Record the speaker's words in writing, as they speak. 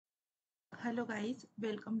Hello guys,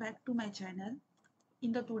 welcome back to my channel.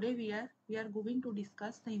 In the today we are going to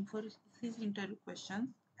discuss the Infosys interview questions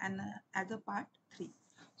and as a part 3.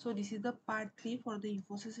 So this is the part 3 for the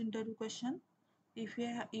Infosys interview question. If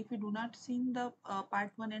you do not seen the part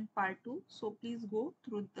 1 and part 2, so please go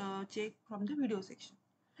through the check from the video section.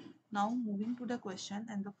 Now moving to the question,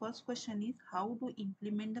 and the first question is how to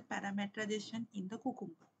implement the parameterization in the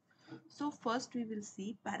Cucumber. So first we will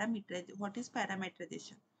see parameterization. What is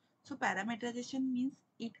parameterization? So parameterization means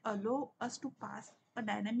it allows us to pass a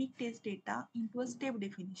dynamic test data into a step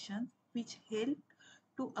definition which help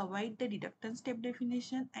to avoid the deductant step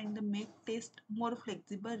definition and make test more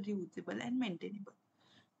flexible, reusable and maintainable.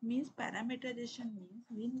 Means parameterization means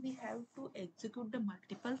when we have to execute the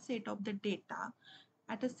multiple set of the data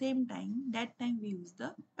at the same time, that time we use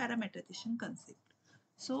the parameterization concept.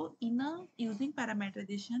 So using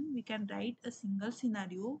parameterization, we can write a single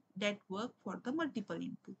scenario that work for the multiple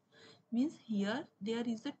input. Means here there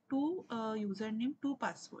is a two username, two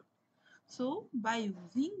password. So by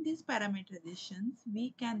using these parameterizations,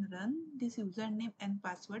 we can run this username and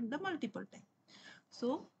password the multiple time.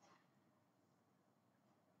 So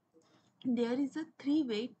there is a three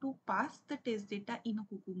way to pass the test data in a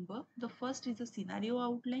Cucumber. The first is a scenario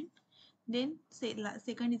outline, then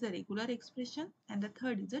second is a regular expression, and the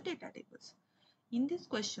third is a data tables. In this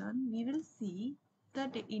question, we will see the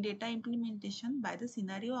data implementation by the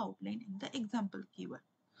scenario outline in the example keyword.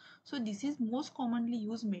 So this is most commonly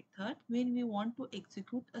used method when we want to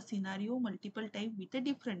execute a scenario multiple times with a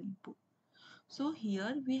different input. So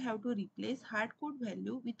here we have to replace hard code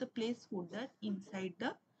value with a placeholder inside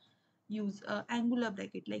the angular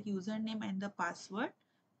bracket like username and the password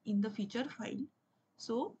in the feature file.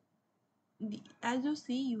 So as you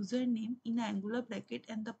see username in angular bracket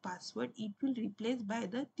and the password, it will replace by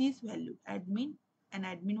the this value admin and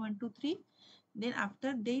admin123. Then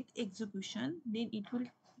after date execution, then it will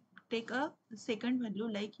take a second value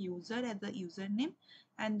like user as the username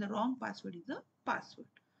and the wrong password is the password.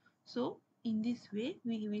 So in this way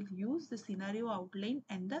we will use the scenario outline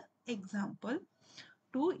and the example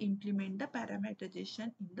to implement the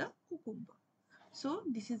parameterization in the Cucumber. So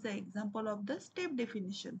this is the example of the step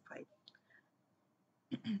definition file.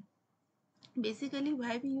 Basically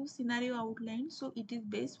why we use scenario outline, so it is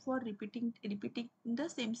based for repeating the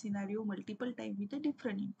same scenario multiple times with a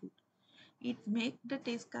different input. It make the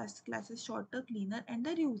test classes shorter, cleaner and the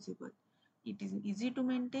reusable. It is easy to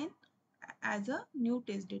maintain as a new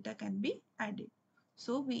test data can be added.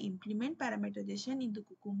 So we implement parameterization in the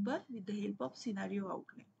Cucumber with the help of scenario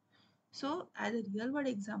outline. So as a real world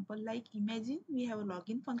example, like imagine we have a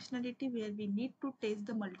login functionality where we need to test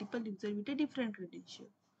the multiple user with a different credential.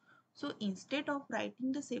 So instead of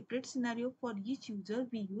writing the separate scenario for each user,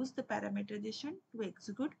 we use the parameterization to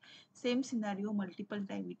execute same scenario multiple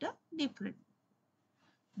times with a different.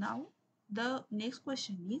 Now the next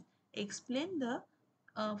question is explain the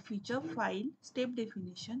feature file, step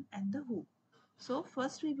definition and the who. So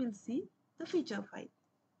first we will see the feature file.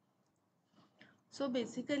 So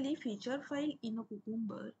basically feature file in a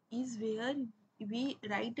Cucumber is where we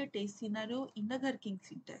write the test scenario in the working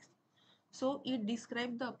syntax. So it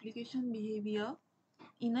describes the application behavior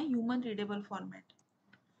in a human readable format.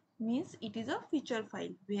 Means it is a feature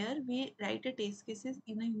file where we write a test cases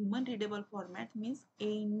in a human readable format, means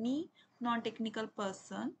any non-technical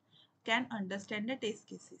person can understand the test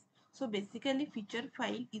cases. So basically feature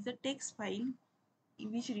file is a text file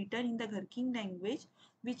which written in the working language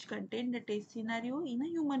which contain the test scenario in a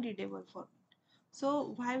human readable format.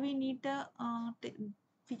 So why we need the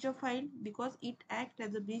feature file? Because it acts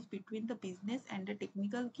as a bridge between the business and the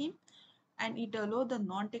technical team, and it allows the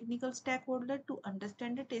non-technical stakeholder to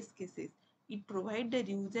understand the test cases. It provides the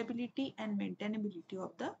reusability and maintainability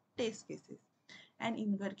of the test cases. And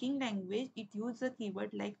in working language, it uses a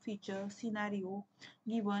keyword like feature, scenario,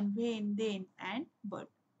 given, when, then, and but.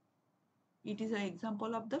 It is an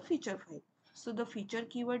example of the feature file. So the feature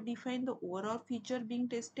keyword defines the overall feature being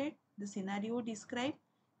tested. The scenario describe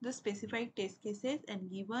the specified test cases, and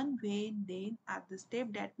given, when, then are the steps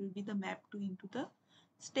that will be the map to into the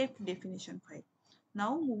step definition file.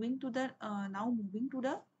 Now moving to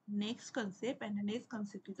the next concept, and the next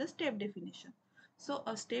concept is the step definition. So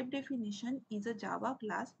a step definition is a Java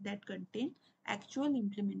class that contains actual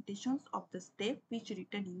implementations of the step which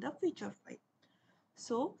written in the feature file.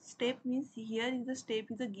 So step means here is the step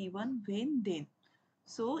is a given, when, then.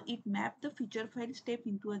 So it maps the feature file step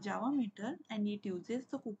into a Java method, and it uses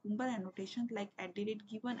the Cucumber annotation like @given,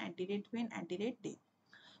 @when, @then.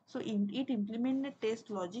 So it implements the test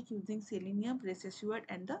logic using Selenium, RestAssured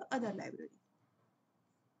and the other library.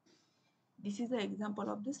 This is the example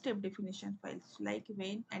of the step definition files like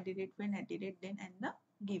when, when, then, and the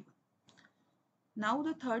given. Now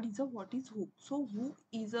the third is a what is hook. So hook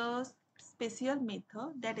is a special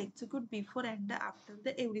method that execute before and after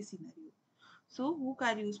the every scenario. So hook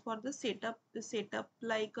are used for the setup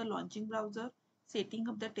like a launching browser, setting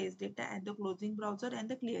up the test data and the closing browser and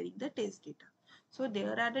the clearing the test data. So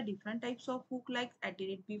there are the different types of hook like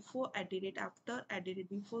before, after,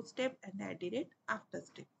 before step and after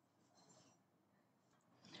step.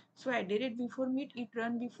 So before means it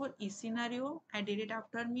run before each scenario,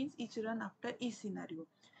 after means it run after each scenario.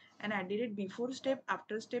 And before step,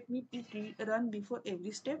 after step means it run before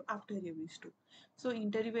every step, after every step. So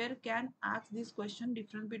interviewer can ask this question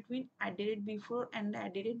different between before and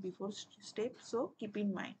before step. So keep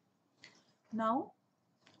in mind. Now,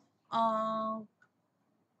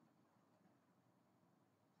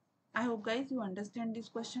 I hope guys you understand this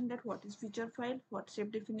question that what is feature file, what step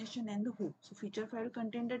definition and the hook. So feature file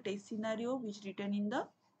contain the test scenario which written in the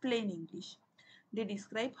plain English. They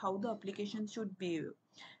describe how the application should behave.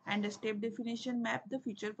 And the step definition map the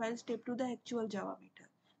feature file step to the actual Java method.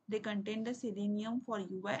 They contain the Selenium for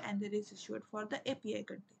UI and the RestAssured for the API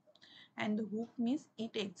content. And the hook means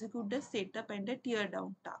it executes the setup and the tear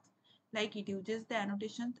down task. Like it uses the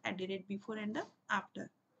annotations added before and the after.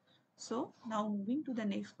 So now moving to the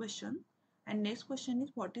next question, and next question is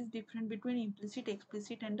what is different between implicit,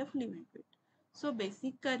 explicit and the fluent weight. So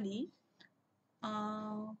basically,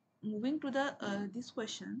 uh, moving to the this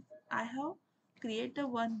question, I have created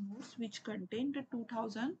one notes which contain the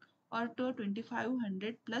 2000 or to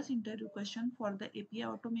 2500 plus interview question for the API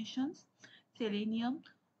automations, Selenium,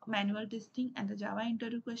 manual testing and the Java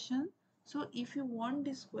interview question. So if you want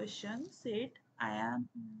this question set, I am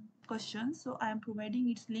questions. So I am providing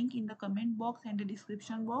its link in the comment box and the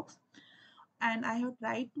description box. And I have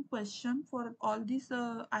tried to question for all this.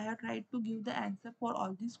 I have tried to give the answer for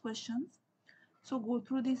all these questions. So go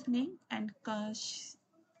through this link and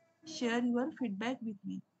share your feedback with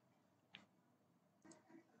me.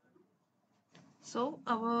 So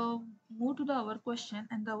our move to the our question,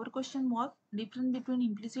 and our question was difference between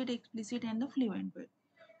implicit, explicit and the fluent weight.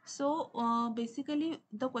 So basically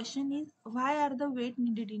the question is why are the weight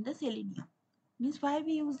needed in the Selenium? Means why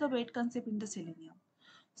we use the weight concept in the Selenium.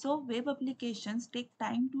 So web applications take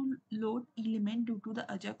time to load element due to the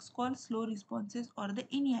Ajax call, slow responses or the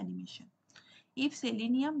any animation. If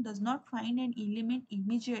Selenium does not find an element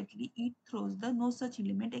immediately, it throws the no such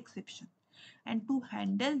element exception. And to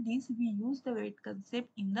handle this, we use the weight concept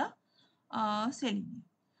in the Selenium.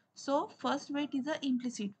 So first weight is a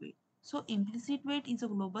implicit weight. So implicit weight is a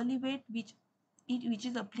globally weight which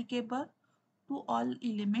is applicable to all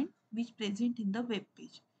elements which present in the web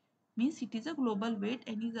page. Means it is a global weight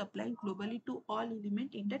and is applied globally to all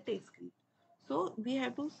elements in the test script. So we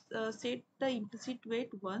have to set the implicit weight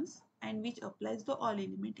once and which applies to all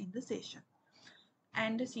element in the session.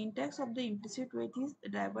 And the syntax of the implicit weight is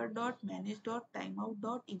driver dot manage dot timeout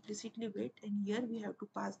dot implicitly weight, and here we have to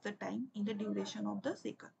pass the time in the duration of the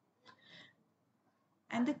second.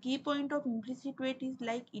 And the key point of implicit weight is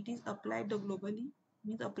like it is applied globally,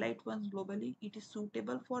 means applied once globally. It is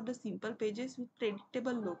suitable for the simple pages with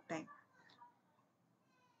predictable load time.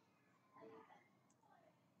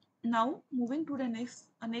 Now moving to the next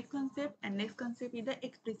concept, and next concept is the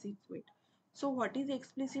explicit weight. So what is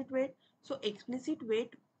explicit weight? So explicit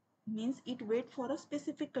weight means it wait for a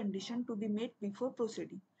specific condition to be met before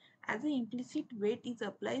proceeding. As the implicit weight is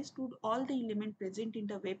applies to all the elements present in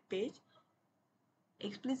the web page,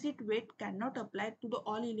 explicit weight cannot apply to the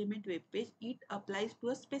all element web page. It applies to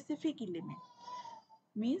a specific element.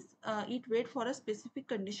 Means it wait for a specific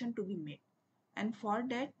condition to be met. And for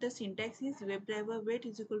that the syntax is WebDriver wait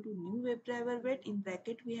is equal to new WebDriver wait. In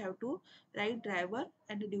bracket we have to write driver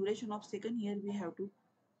and the duration of second. Here we have to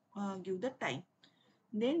give the time.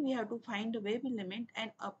 Then we have to find the web element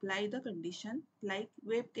and apply the condition like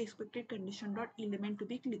web expected condition dot element to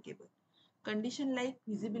be clickable. Condition like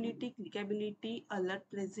visibility, clickability, alert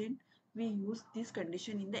present. We use this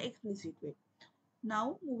condition in the explicit way.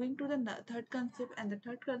 Now moving to the third concept, and the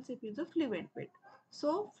third concept is the fluent weight.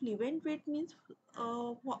 So fluent weight means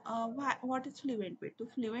what is fluent weight? So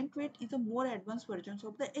fluent weight is a more advanced version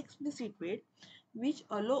of the explicit weight, which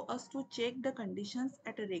allow us to check the conditions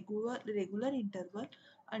at a regular interval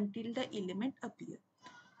until the element appear.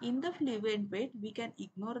 In the fluent weight, we can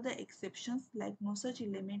ignore the exceptions like no such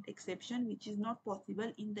element exception, which is not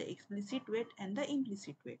possible in the explicit weight and the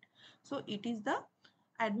implicit weight. So it is the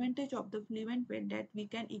advantage of the fluent weight that we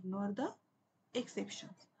can ignore the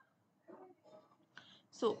exceptions.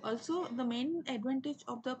 So also the main advantage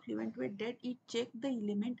of the fluent weight that it check the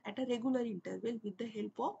element at a regular interval with the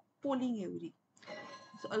help of polling every.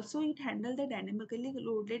 So also it handles the dynamically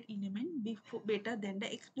loaded element better than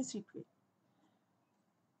the explicit way.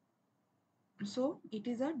 So it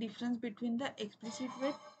is a difference between the explicit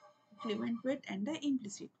weight, fluent weight and the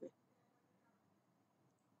implicit weight.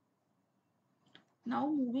 Now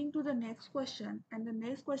moving to the next question, and the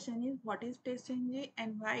next question is what is TestNG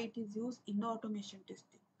and why it is used in the automation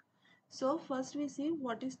testing. So first we see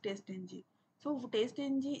what is TestNG. So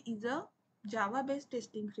TestNG is a Java based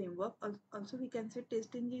testing framework. Also we can say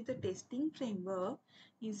TestNG is a testing framework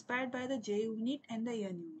inspired by the JUnit and the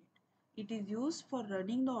NUnit. It is used for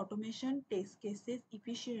running the automation test cases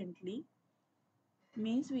efficiently,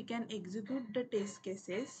 means we can execute the test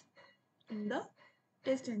cases in the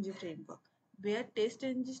TestNG framework, where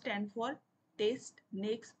TestNG stand for test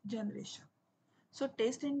next generation. So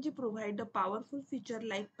TestNG provide a powerful feature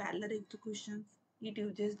like parallel executions. It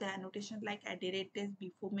uses the annotation like @test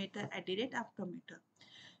before method, @after method.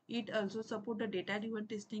 It also support the data-driven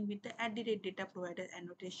testing with the @data provider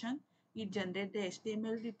annotation. It generates the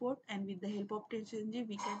HTML report, and with the help of TestNG,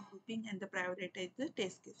 we can grouping and the prioritize the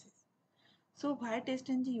test cases. So why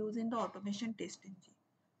TestNG used in the automation TestNG?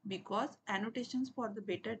 Because annotations for the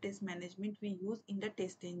better test management we use in the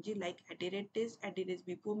TestNG like @test,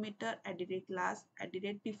 @before method, @class,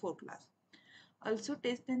 @before class. Also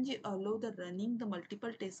TestNG allow the running the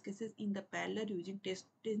multiple test cases in the parallel using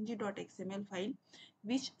testng.xml file,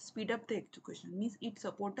 which speed up the execution, means it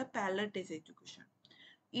support the parallel test execution.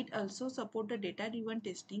 It also support the data-driven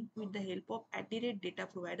testing with the help of @data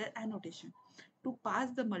provider annotation to pass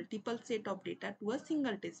the multiple set of data to a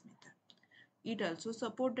single test method. It also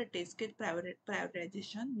support the test case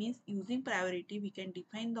prioritization, means using priority we can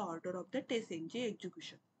define the order of the test engine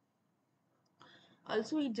execution.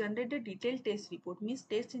 Also it generate the detailed test report, means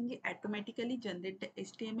test engine automatically generate the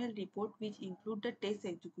HTML report which include the test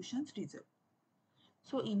executions result.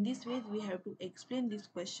 So in this way we have to explain this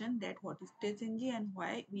question that what is TestNG and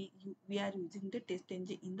why we are using the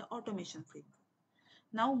TestNG in the automation framework.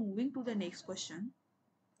 Now moving to the next question.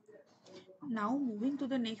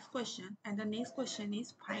 And the next question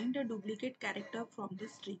is find a duplicate character from the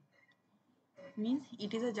string. Means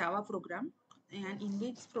it is a Java program, and in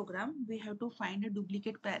this program we have to find a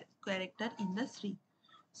duplicate character in the string.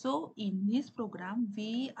 So in this program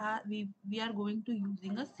we are going to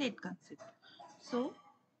using a set concept. So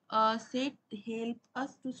set help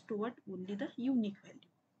us to store only the unique value.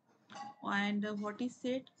 And what is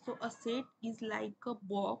set? So a set is like a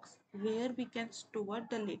box where we can store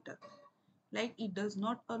the letter. Like it does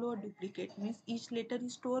not allow a duplicate, means each letter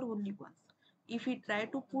is stored only once. If we try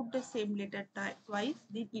to put the same letter twice,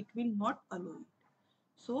 then it will not allow it.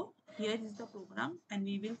 So here is the program and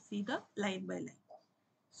we will see the line by line.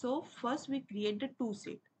 So first we create the two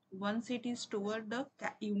set. One set is toward the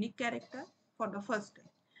unique character for the first time,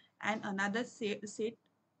 and another set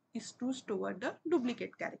is to store the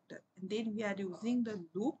duplicate character. And then we are using the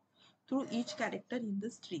loop through each character in the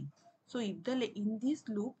string. So if in this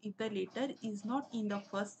loop, if the letter is not in the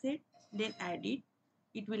first set, then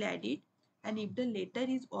it will add it. And if the letter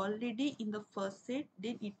is already in the first set,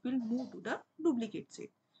 then it will move to the duplicate set.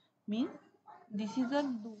 Means this is a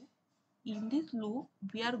loop. In this loop,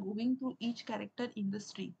 we are going through each character in the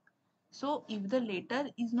string. So if the letter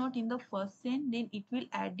is not in the first set, then it will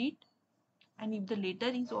add it. And if the letter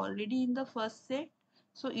is already in the first set,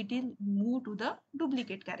 so it will move to the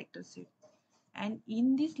duplicate character set. And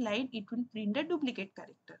in this line, it will print the duplicate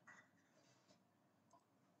character.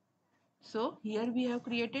 So here we have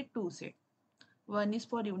created two sets. One is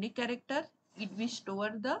for unique character, it will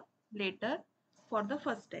store the letter for the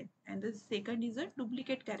first time, and the second is a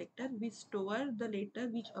duplicate character which store the letter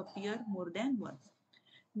which appear more than once.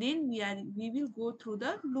 Then we will go through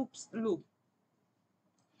the loop,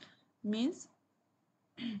 means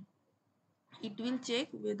it will check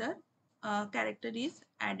whether character is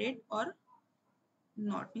added or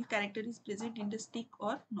not, means character is present in the stick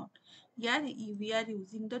or not. Here we are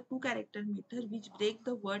using the two character method which break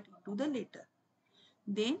the word into the letter.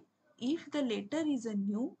 Then if the letter is a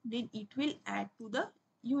new, then it will add to the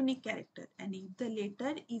unique character, and if the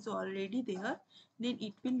letter is already there, then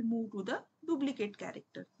it will move to the duplicate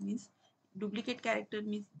character. Means duplicate character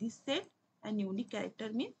means this set and unique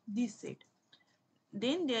character means this set.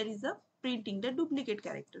 Then there is a printing the duplicate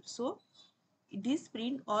character. So this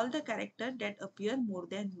print all the character that appear more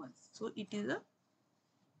than once. So it is a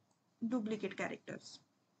duplicate characters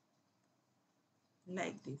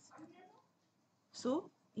like this.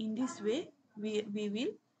 So in this way we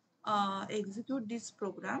will execute this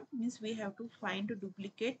program, means we have to find a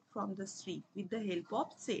duplicate from the string with the help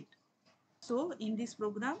of set. So in this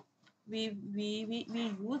program we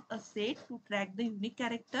use a set to track the unique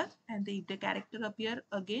character, and if the character appear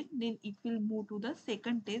again, then it will move to the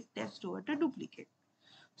second test that store the duplicate.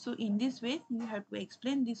 So in this way, you have to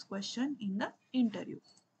explain this question in the interview.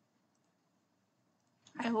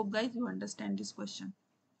 I hope guys you understand this question.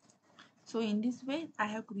 So in this way, I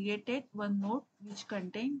have created one note which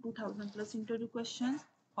contain 2000 plus interview questions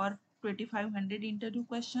or 2500 interview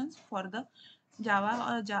questions for the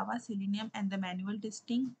Java Selenium and the manual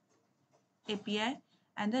testing API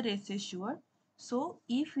and the RestAssured. So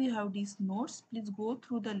if you have these notes, please go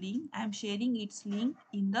through the link. I am sharing its link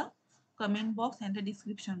in the comment box and the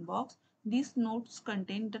description box. These notes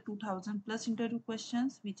contain the 2000 plus interview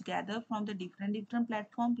questions which gather from the different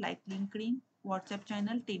platforms like LinkedIn, WhatsApp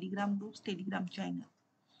channel, Telegram groups, Telegram channel.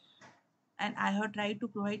 And I have tried to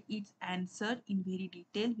provide its answer in very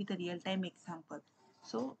detail with a real-time example.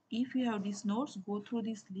 So if you have these notes, go through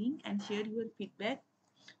this link and share your feedback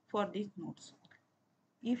for these notes.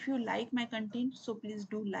 If you like my content, so please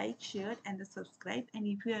do like, share and subscribe. And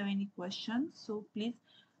if you have any questions, so please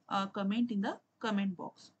comment in the comment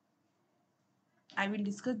box. I will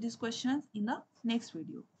discuss these questions in the next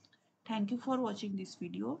video. Thank you for watching this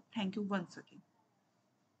video. Thank you once again.